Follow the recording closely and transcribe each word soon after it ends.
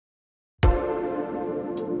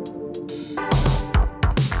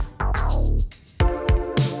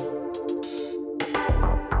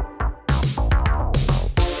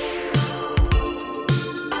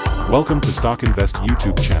Welcome to StockInvest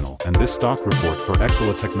YouTube channel and this stock report for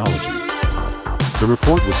Exela Technologies. The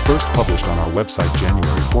report was first published on our website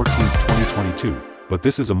January 14, 2022, but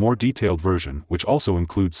this is a more detailed version which also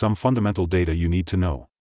includes some fundamental data you need to know.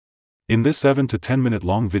 In this 7 to 10 minute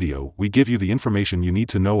long video, we give you the information you need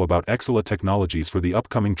to know about Exela Technologies for the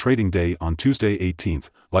upcoming trading day on Tuesday 18th,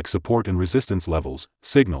 like support and resistance levels,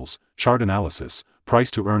 signals, chart analysis,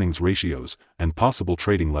 price to earnings ratios, and possible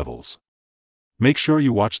trading levels. Make sure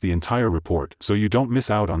you watch the entire report so you don't miss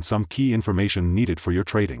out on some key information needed for your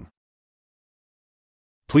trading.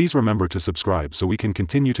 Please remember to subscribe so we can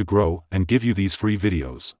continue to grow and give you these free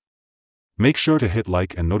videos. Make sure to hit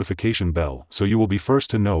like and notification bell so you will be first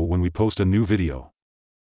to know when we post a new video.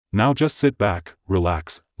 Now just sit back,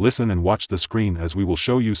 relax, listen and watch the screen as we will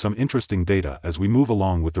show you some interesting data as we move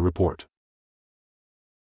along with the report.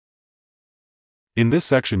 In this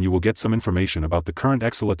section you will get some information about the current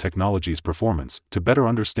Exela Technologies performance to better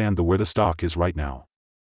understand where the stock is right now.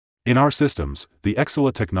 In our systems, the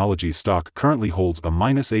Exela Technologies stock currently holds a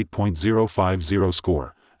 -8.050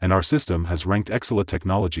 score, and our system has ranked Exela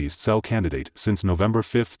Technologies sell candidate since November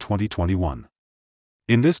 5, 2021.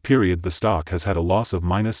 In this period the stock has had a loss of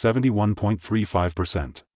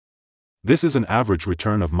 -71.35%. This is an average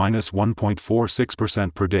return of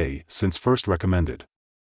 -1.46% per day since first recommended.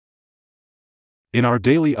 In our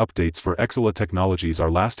daily updates for Exela Technologies,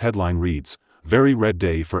 our last headline reads, "Very red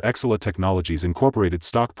day for Exela Technologies Incorporated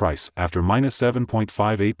stock price after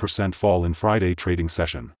 -7.58% fall in Friday trading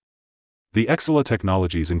session." The Exela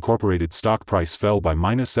Technologies Incorporated stock price fell by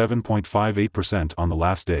 -7.58% on the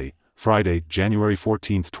last day, Friday, January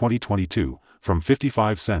 14, 2022, from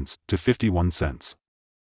 55 cents to 51 cents.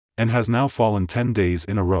 And has now fallen 10 days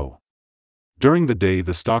in a row. During the day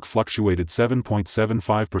the stock fluctuated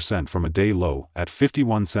 7.75% from a day low at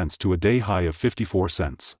 51 cents to a day high of 54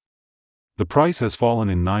 cents. The price has fallen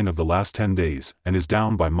in 9 of the last 10 days and is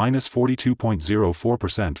down by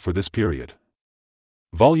 -42.04% for this period.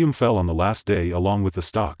 Volume fell on the last day along with the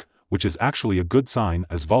stock, which is actually a good sign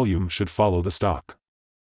as volume should follow the stock.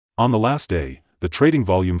 On the last day, the trading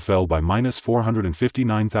volume fell by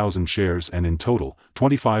 -459,000 shares and in total,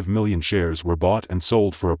 25 million shares were bought and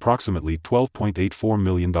sold for approximately $12.84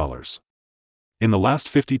 million. In the last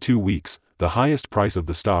 52 weeks, the highest price of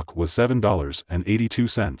the stock was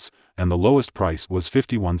 $7.82, and the lowest price was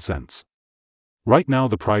 51 cents. Right now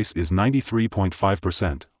the price is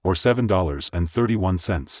 93.5%, or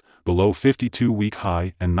 $7.31, below 52-week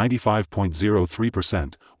high and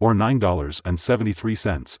 95.03%, or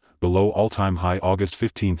 $9.73, below all-time high August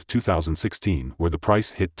 15, 2016, where the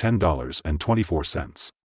price hit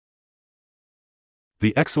 $10.24.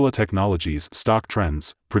 The Exela Technologies stock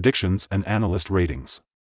trends, predictions and analyst ratings.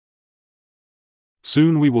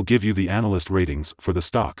 Soon we will give you the analyst ratings for the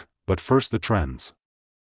stock, but first the trends.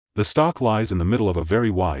 The stock lies in the middle of a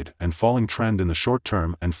very wide and falling trend in the short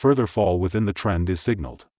term, and further fall within the trend is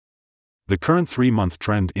signaled. The current 3-month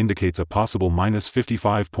trend indicates a possible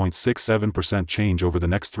 -55.67% change over the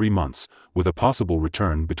next 3 months, with a possible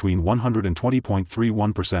return between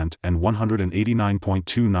 120.31% and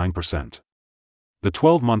 189.29%. The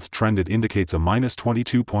 12-month trend indicates a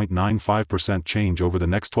 -22.95% change over the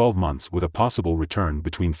next 12 months with a possible return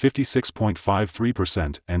between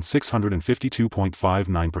 56.53% and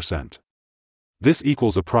 652.59%. This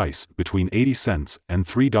equals a price between 80 cents and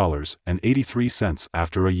 $3.83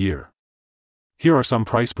 after a year. Here are some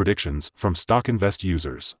price predictions from StockInvest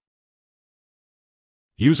users.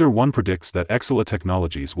 User 1 predicts that Exela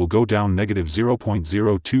Technologies will go down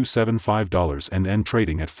 -$0.0275 and end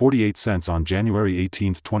trading at 48 cents on January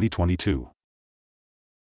 18, 2022.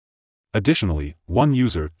 Additionally, one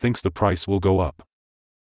user thinks the price will go up.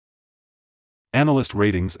 Analyst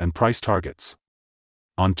ratings and price targets.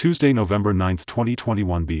 On Tuesday, November 9,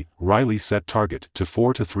 2021, B. Riley set target to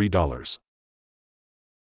 $4 to $3.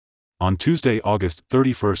 On Tuesday, August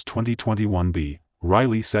 31, 2021, B.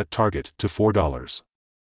 Riley set target to $4.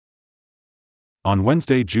 On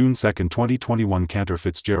Wednesday, June 2, 2021, Cantor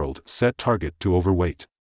Fitzgerald set target to overweight.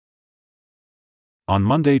 On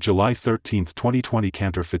Monday, July 13, 2020,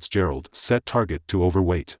 Cantor Fitzgerald set target to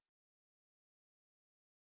overweight.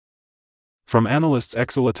 From analysts,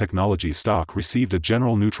 Exela Technologies stock received a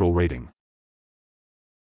general neutral rating.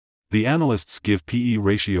 The analysts give PE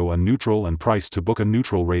ratio a neutral and price to book a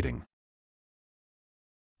neutral rating.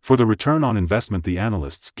 For the return on investment, the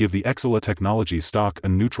analysts give the Exela Technologies stock a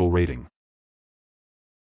neutral rating.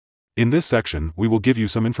 In this section, we will give you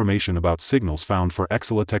some information about signals found for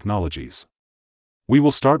Exela Technologies. We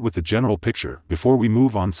will start with the general picture before we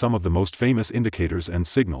move on some of the most famous indicators and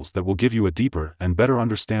signals that will give you a deeper and better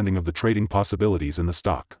understanding of the trading possibilities in the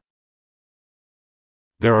stock.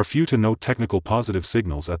 There are few to no technical positive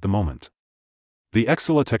signals at the moment. The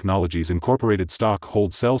Exela Technologies Incorporated stock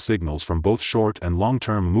holds sell signals from both short and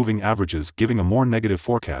long-term moving averages, giving a more negative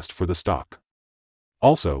forecast for the stock.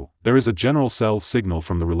 Also, there is a general sell signal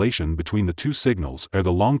from the relation between the two signals, where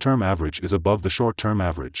the long-term average is above the short-term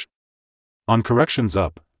average. On corrections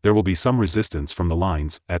up, there will be some resistance from the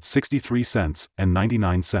lines at 63 cents and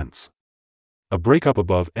 99 cents. A breakup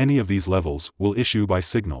above any of these levels will issue buy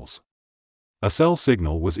signals. A sell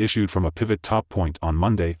signal was issued from a pivot top point on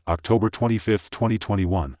Monday, October 25,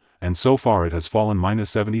 2021, and so far it has fallen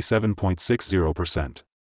 -77.60%.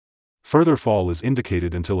 Further fall is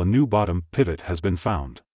indicated until a new bottom pivot has been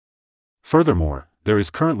found. Furthermore, there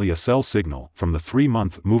is currently a sell signal from the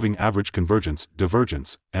 3-month moving average convergence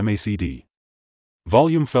divergence (MACD).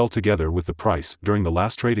 Volume fell together with the price during the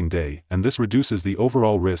last trading day, and this reduces the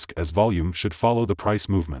overall risk as volume should follow the price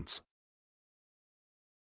movements.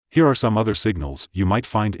 Here are some other signals you might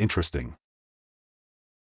find interesting.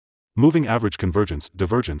 Moving average convergence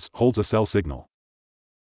divergence holds a sell signal.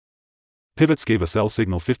 Pivots gave a sell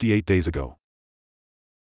signal 58 days ago.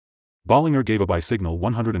 Bollinger gave a buy signal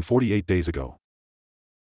 148 days ago.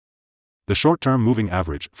 The short-term moving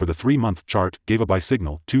average for the 3-month chart gave a buy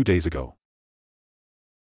signal 2 days ago.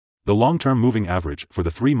 The long-term moving average for the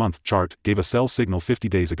 3-month chart gave a sell signal 50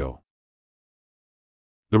 days ago.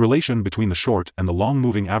 The relation between the short and the long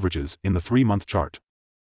moving averages in the 3-month chart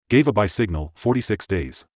gave a buy signal 46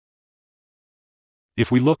 days.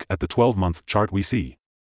 If we look at the 12-month chart, we see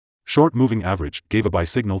short moving average gave a buy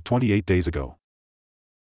signal 28 days ago.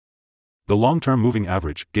 The long-term moving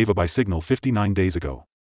average gave a buy signal 59 days ago.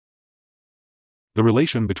 The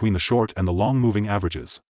relation between the short and the long moving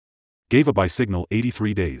averages gave a buy signal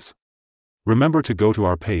 83 days. Remember to go to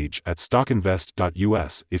our page at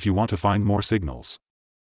StockInvest.us if you want to find more signals.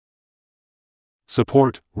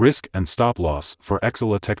 Support, risk and stop loss for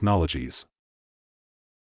Exela Technologies.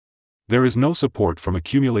 There is no support from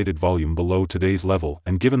accumulated volume below today's level,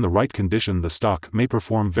 and given the right condition the stock may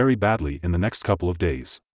perform very badly in the next couple of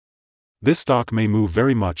days. This stock may move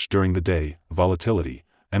very much during the day, volatility,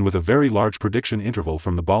 and with a very large prediction interval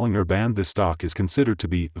from the Bollinger Band, this stock is considered to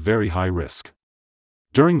be very high risk.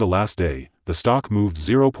 During the last day, the stock moved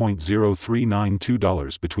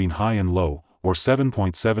 $0.0392 between high and low, or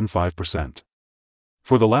 7.75%.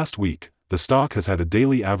 For the last week, the stock has had a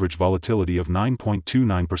daily average volatility of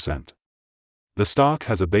 9.29%. The stock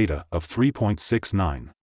has a beta of 3.69.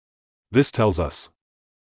 This tells us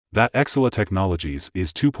that Exela Technologies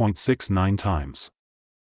is 2.69 times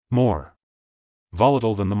more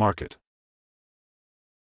volatile than the market.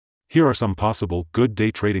 Here are some possible good day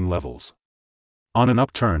trading levels. On an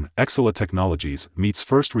upturn, Exela Technologies meets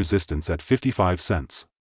first resistance at 55 cents.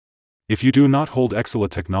 If you do not hold Exela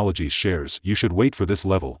Technologies shares, you should wait for this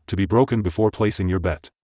level to be broken before placing your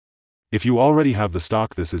bet. If you already have the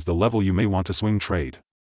stock, this is the level you may want to swing trade.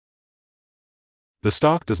 The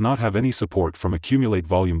stock does not have any support from accumulate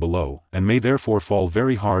volume below, and may therefore fall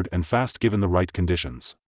very hard and fast given the right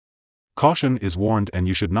conditions. Caution is warned, and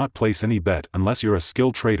you should not place any bet unless you're a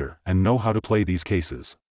skilled trader and know how to play these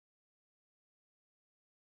cases.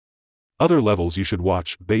 Other levels you should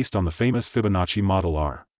watch based on the famous Fibonacci model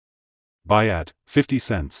are: buy at 50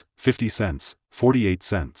 cents, 50 cents, 48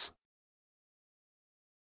 cents.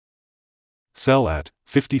 Sell at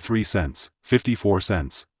 53 cents, 54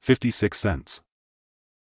 cents, 56 cents.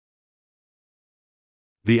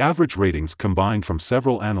 The average ratings combined from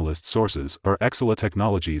several analyst sources or Exela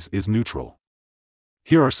Technologies is neutral.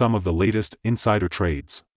 Here are some of the latest insider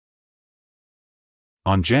trades.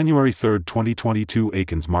 On January 3, 2022,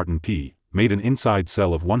 Akins Martin P. made an inside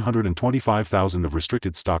sell of 125,000 of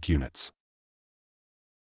restricted stock units.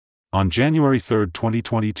 On January 3,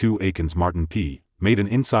 2022, Akins Martin P. made an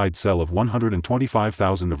inside sell of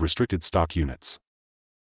 125,000 of restricted stock units.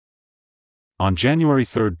 On January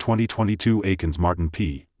 3, 2022, Akins Martin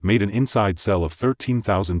P. made an inside sell of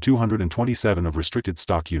 13,227 of restricted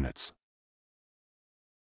stock units.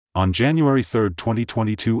 On January 3,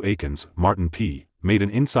 2022, Akins Martin P. made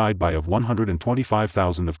an inside buy of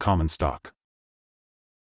 125,000 of common stock.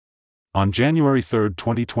 On January 3,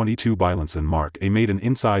 2022, Bylanson Mark A. made an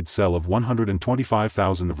inside sell of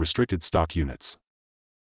 125,000 of restricted stock units.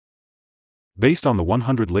 Based on the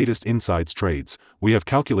 100 latest insides trades, we have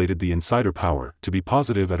calculated the insider power to be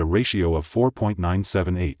positive at a ratio of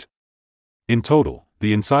 4.978. In total,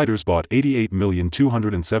 the insiders bought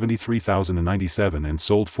 88,273,097 and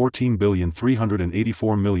sold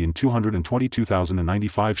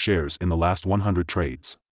 14,384,222,095 shares in the last 100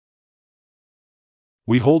 trades.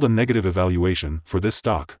 We hold a negative evaluation for this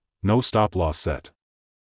stock, no stop loss set.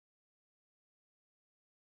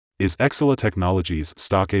 Is Exela Technologies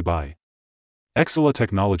stock a buy? Exela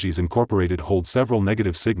Technologies Incorporated holds several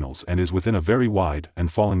negative signals and is within a very wide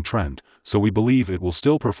and falling trend, so we believe it will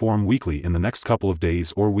still perform weakly in the next couple of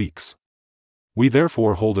days or weeks. We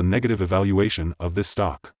therefore hold a negative evaluation of this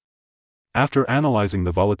stock. After analyzing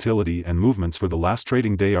the volatility and movements for the last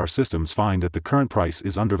trading day, our systems find that the current price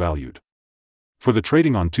is undervalued. For the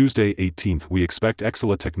trading on Tuesday 18th, we expect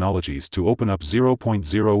Exela Technologies to open up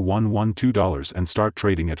 $0.0112 and start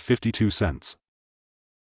trading at 52 cents.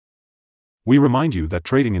 We remind you that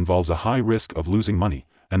trading involves a high risk of losing money,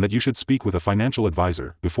 and that you should speak with a financial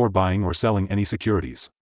advisor before buying or selling any securities.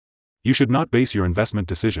 You should not base your investment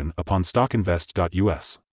decision upon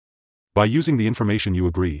StockInvest.us. By using the information you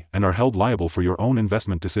agree and are held liable for your own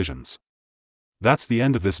investment decisions. That's the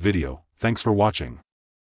end of this video. Thanks for watching.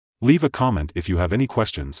 Leave a comment if you have any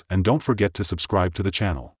questions and don't forget to subscribe to the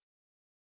channel.